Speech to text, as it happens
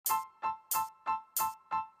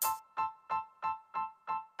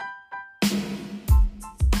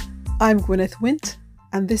I'm Gwyneth Wint,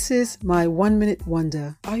 and this is my 1 Minute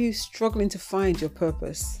Wonder. Are you struggling to find your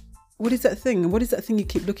purpose? What is that thing? And what is that thing you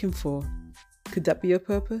keep looking for? Could that be your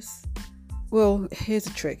purpose? Well, here's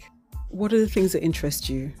a trick. What are the things that interest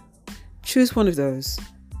you? Choose one of those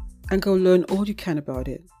and go learn all you can about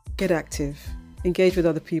it. Get active, engage with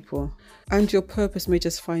other people, and your purpose may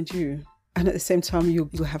just find you. And at the same time, you'll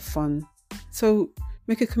have fun. So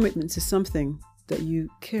make a commitment to something that you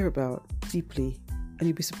care about deeply, and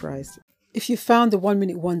you'll be surprised. If you found the 1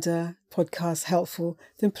 Minute Wonder podcast helpful,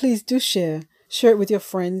 then please do share. Share it with your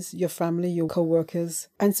friends, your family, your co-workers,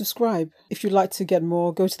 and subscribe. If you'd like to get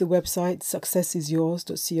more, go to the website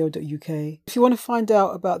successisyours.co.uk. If you want to find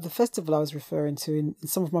out about the festival I was referring to in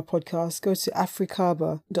some of my podcasts, go to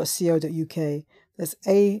afrikaba.co.uk. That's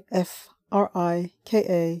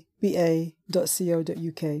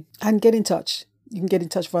afrikaba.co.uk. And get in touch. You can get in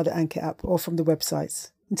touch via the Anchor app or from the websites.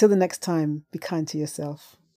 Until the next time, be kind to yourself.